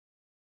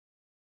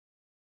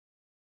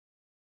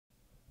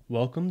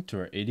Welcome to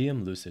our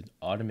ADM Lucid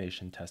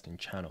automation testing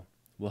channel.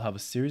 We'll have a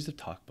series of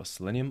talks about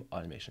Selenium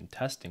automation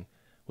testing,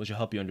 which will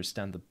help you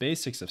understand the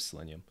basics of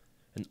Selenium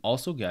and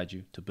also guide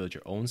you to build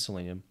your own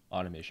Selenium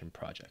automation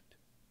project.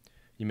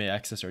 You may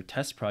access our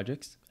test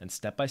projects and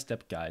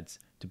step-by-step guides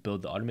to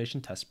build the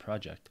automation test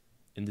project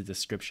in the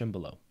description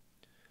below.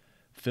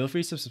 Feel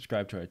free to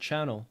subscribe to our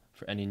channel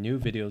for any new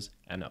videos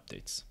and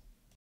updates.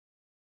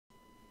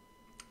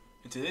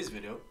 In today's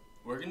video,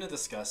 we're going to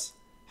discuss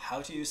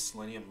how to use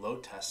Selenium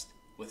Load Test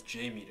with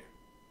JMeter.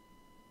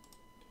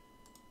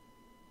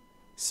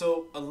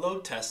 So a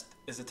load test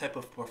is a type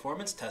of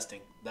performance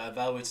testing that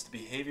evaluates the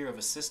behavior of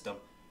a system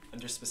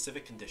under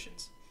specific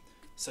conditions,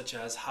 such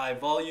as high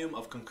volume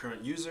of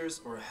concurrent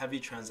users or a heavy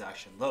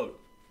transaction load.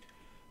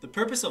 The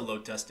purpose of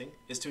load testing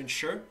is to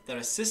ensure that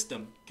a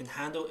system can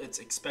handle its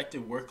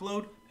expected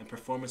workload and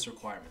performance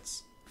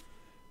requirements.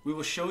 We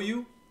will show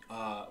user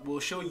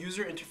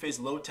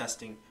interface load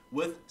testing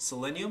with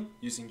Selenium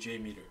using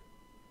JMeter.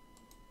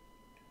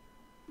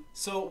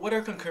 So what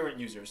are concurrent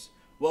users?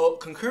 Well,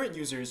 concurrent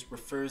users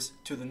refers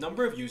to the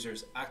number of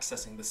users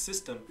accessing the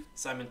system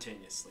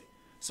simultaneously.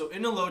 So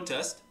in a load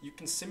test, you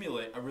can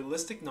simulate a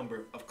realistic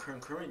number of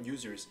concurrent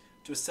users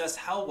to assess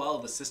how well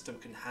the system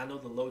can handle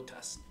the load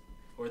test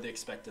or the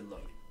expected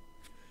load.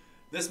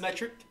 This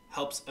metric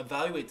helps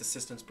evaluate the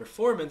system's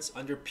performance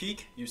under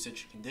peak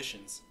usage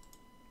conditions.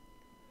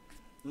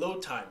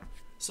 Load time.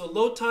 So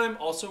load time,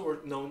 also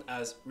known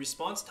as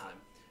response time,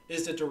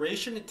 is the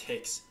duration it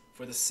takes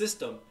for the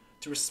system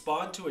to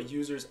respond to a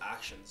user's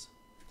actions.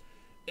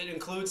 It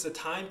includes the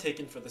time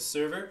taken for the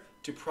server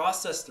to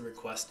process the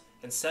request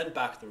and send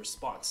back the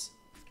response.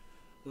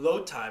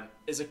 Load time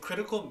is a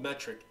critical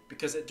metric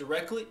because it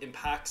directly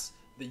impacts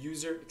the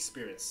user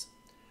experience.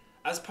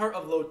 As part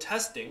of load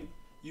testing,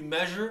 you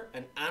measure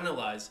and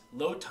analyze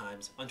load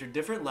times under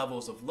different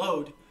levels of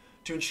load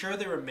to ensure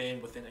they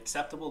remain within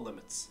acceptable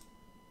limits.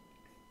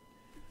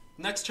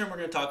 Next term we're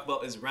going to talk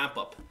about is ramp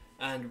up.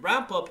 And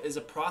ramp up is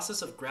a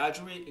process of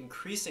gradually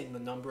increasing the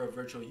number of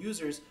virtual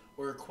users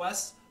or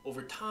requests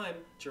over time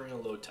during a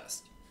load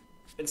test.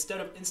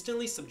 Instead of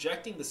instantly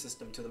subjecting the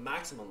system to the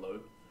maximum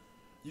load,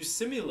 you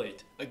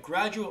simulate a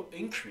gradual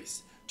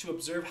increase to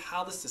observe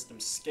how the system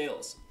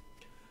scales.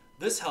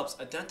 This helps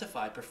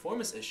identify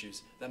performance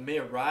issues that may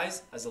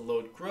arise as the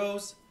load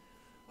grows.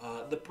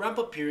 The ramp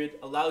up period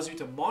allows you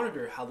to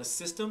monitor how the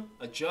system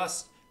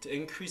adjusts to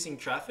increasing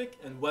traffic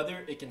and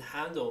whether it can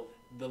handle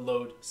the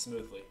load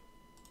smoothly.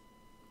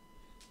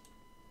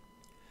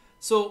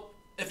 So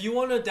if you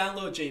want to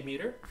download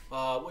JMeter,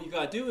 what you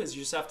got to do is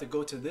you just have to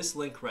go to this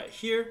link right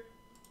here.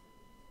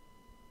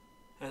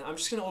 And I'm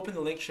just going to open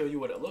the link, show you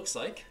what it looks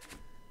like.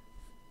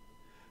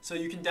 So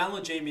you can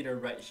download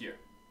JMeter right here.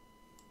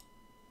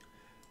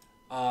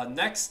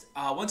 Next,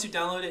 once you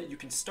download it, you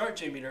can start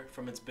JMeter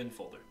from its bin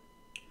folder.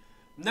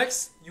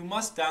 Next, you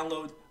must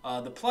download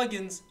the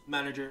plugins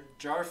manager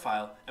jar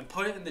file and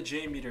put it in the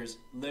JMeter's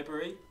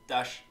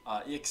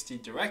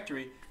library-ext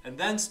directory, and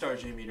then start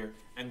JMeter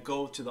and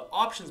go to the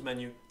options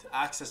menu to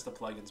access the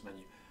plugins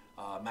menu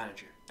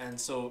manager. And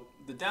so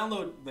the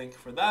download link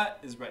for that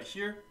is right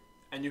here,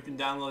 and you can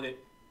download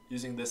it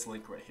using this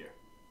link right here.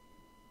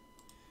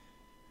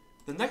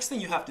 The next thing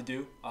you have to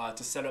do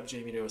to set up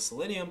JMeter with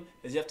Selenium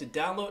is you have to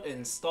download and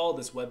install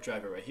this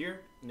WebDriver right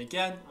here. And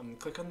again, I'm going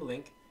to click on the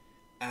link,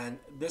 and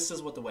this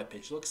is what the web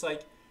page looks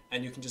like.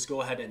 And you can just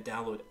go ahead and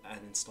download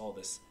and install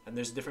this. And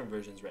there's different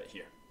versions right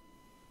here.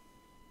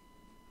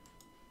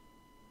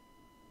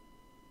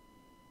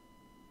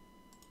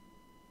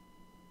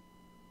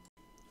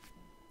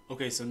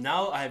 Okay, so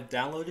now I've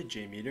downloaded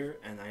JMeter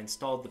and I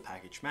installed the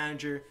package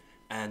manager.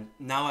 And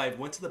now I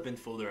went to the bin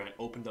folder and I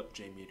opened up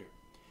JMeter.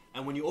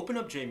 And when you open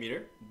up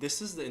JMeter,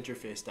 this is the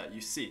interface that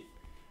you see.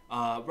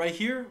 Right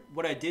here,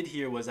 what I did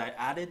here was I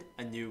added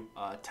a new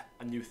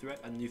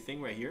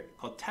thing right here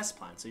called test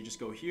plan. So you just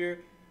go here,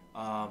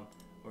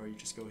 or you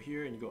just go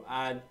here and you go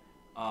add,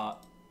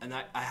 and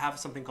I have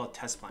something called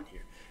test plan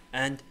here.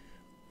 And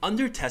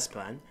under test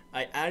plan,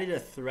 I added a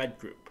thread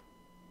group.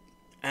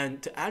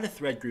 And to add a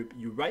thread group,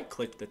 you right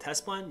click the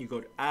test plan, you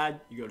go to add,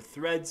 you go to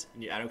threads,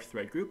 and you add a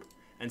thread group.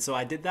 And so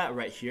I did that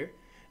right here.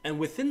 And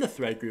within the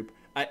thread group,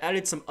 I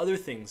added some other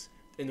things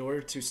in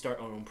order to start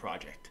our own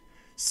project.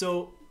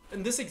 So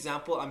in this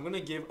example, I'm going to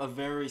give a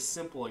very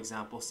simple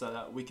example so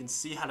that we can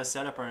see how to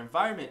set up our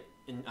environment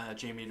in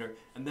JMeter,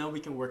 and then we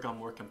can work on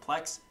more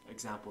complex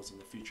examples in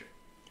the future.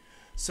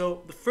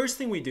 So the first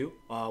thing we do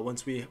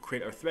once we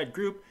create our thread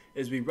group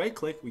is we right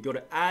click, we go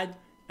to add,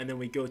 and then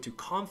we go to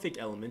config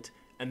element,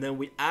 and then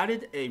we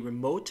added a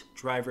remote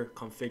driver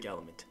config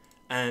element.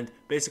 And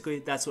basically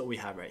that's what we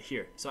have right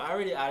here. So I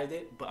already added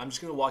it, but I'm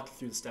just going to walk you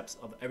through the steps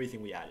of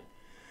everything we added.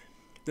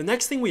 The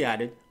next thing we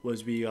added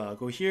was we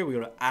go here, we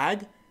go to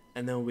add,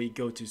 and then we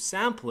go to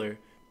sampler,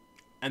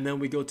 and then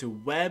we go to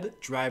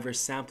WebDriver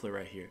sampler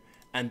right here.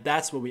 And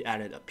that's what we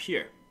added up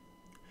here.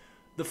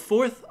 The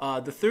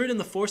third and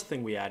the fourth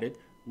thing we added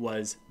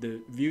was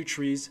the view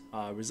trees,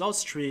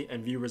 results tree,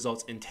 and view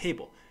results in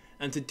table.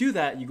 And to do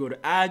that, you go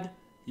to add,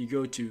 you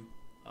go to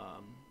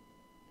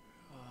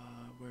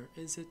where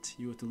is it?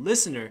 You go to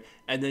listener,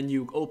 and then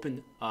you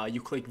open,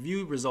 you click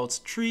view results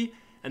tree,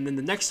 and then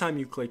the next time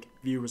you click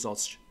view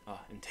results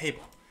in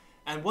table.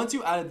 And once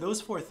you added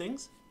those 4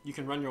 things, you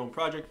can run your own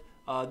project.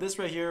 This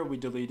right here, we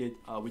deleted,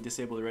 we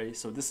disabled already,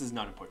 so this is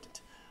not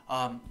important.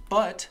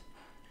 But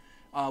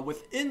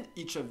within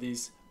each of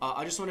these,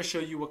 I just want to show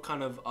you what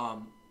kind of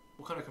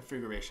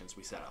configurations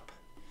we set up.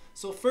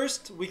 So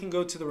first, we can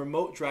go to the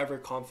remote driver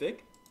config,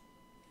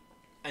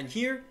 and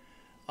here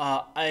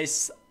I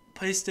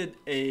pasted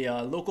a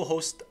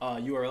localhost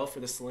URL for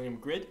the Selenium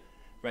grid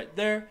right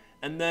there,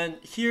 and then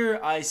here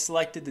I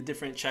selected the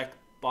different check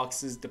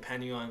boxes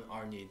depending on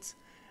our needs.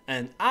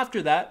 And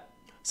after that,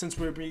 since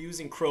we're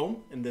using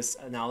Chrome in this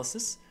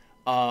analysis,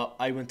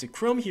 I went to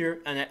Chrome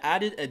here and I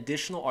added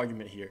additional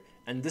argument here.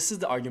 And this is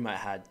the argument I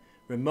had,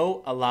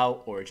 remote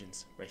allow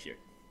origins right here.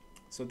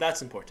 So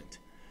that's important.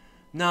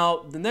 Now,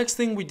 the next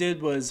thing we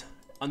did was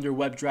under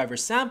WebDriver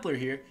sampler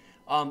here,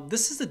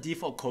 this is the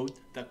default code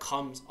that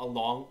comes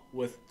along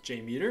with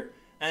JMeter.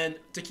 And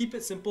to keep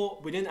it simple,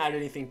 we didn't add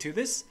anything to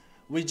this.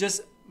 We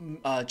just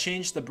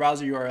changed the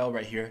browser URL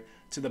right here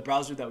to the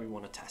browser that we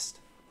want to test.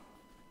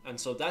 And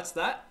so that's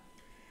that.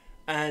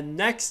 And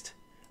next,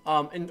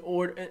 in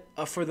order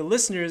for the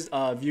listeners,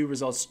 view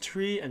results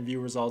tree and view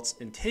results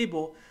in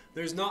table,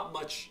 there's not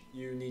much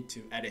you need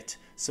to edit.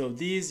 So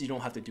these, you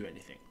don't have to do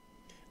anything.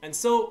 And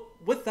so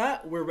with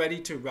that, we're ready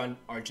to run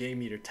our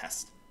JMeter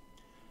test.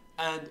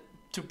 And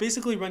to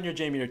basically run your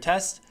JMeter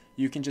test,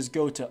 you can just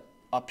go to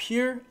up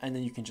here, and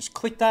then you can just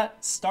click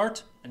that,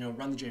 start, and it'll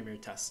run the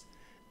JMeter test.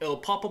 It'll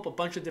pop up a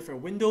bunch of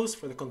different windows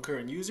for the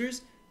concurrent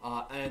users,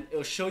 and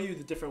it'll show you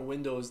the different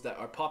windows that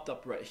are popped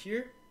up right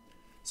here.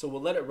 So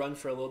we'll let it run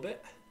for a little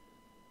bit.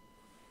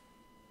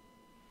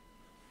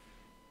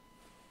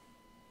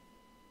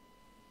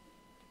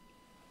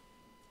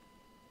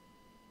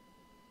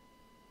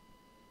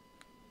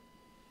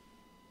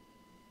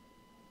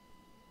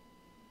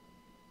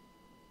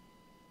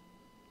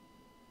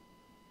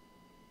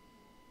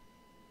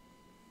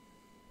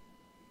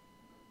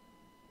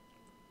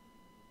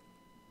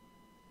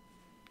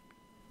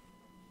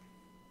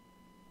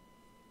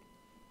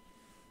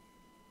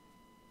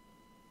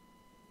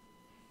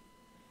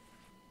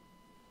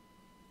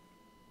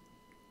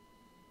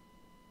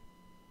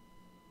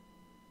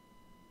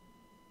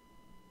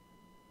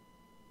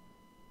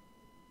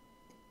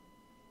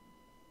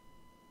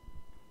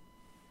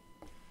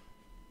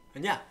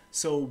 And yeah,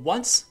 so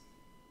once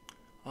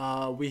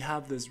we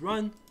have this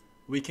run,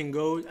 we can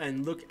go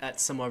and look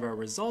at some of our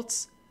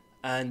results,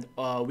 and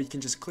we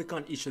can just click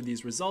on each of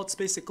these results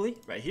basically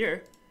right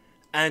here,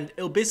 and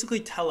it'll basically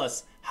tell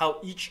us how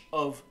each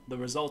of the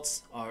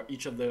results or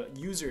each of the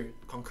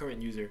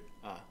concurrent user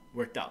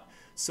worked out.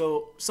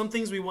 So some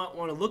things we want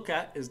to look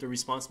at is the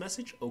response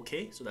message,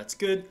 okay, so that's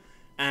good,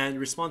 and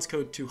response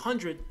code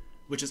 200,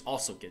 which is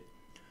also good.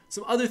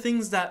 Some other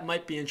things that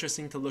might be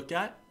interesting to look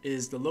at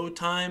is the load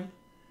time.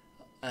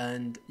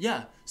 And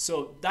yeah,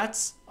 so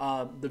that's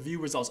the view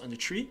results under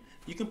tree.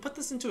 You can put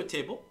this into a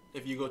table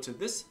if you go to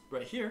this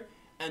right here,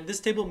 and this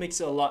table makes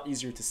it a lot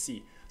easier to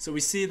see. So we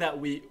see that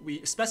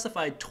we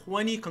specified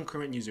 20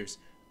 concurrent users,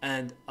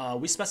 and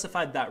we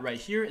specified that right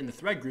here in the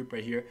thread group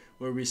right here,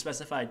 where we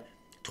specified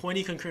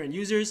 20 concurrent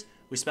users.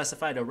 We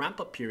specified a ramp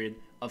up period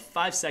of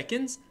 5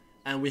 seconds,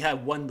 and we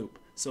have 1 loop.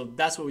 So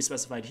that's what we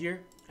specified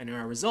here. And in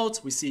our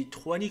results, we see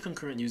 20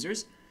 concurrent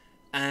users,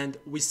 and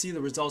we see the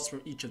results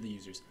from each of the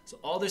users. So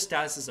all their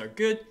statuses are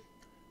good.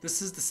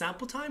 This is the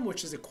sample time,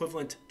 which is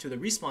equivalent to the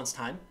response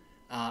time.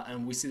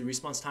 And we see the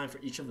response time for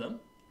each of them.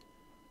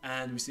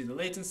 And we see the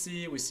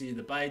latency, we see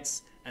the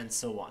bytes, and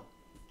so on.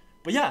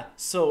 But yeah,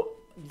 so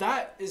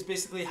that is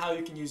basically how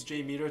you can use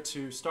JMeter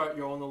to start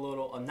your own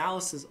little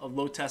analysis of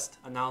load test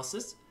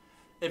analysis.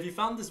 If you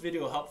found this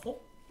video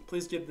helpful,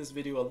 please give this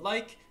video a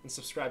like and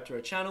subscribe to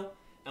our channel.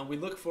 And we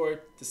look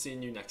forward to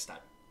seeing you next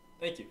time.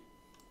 Thank you.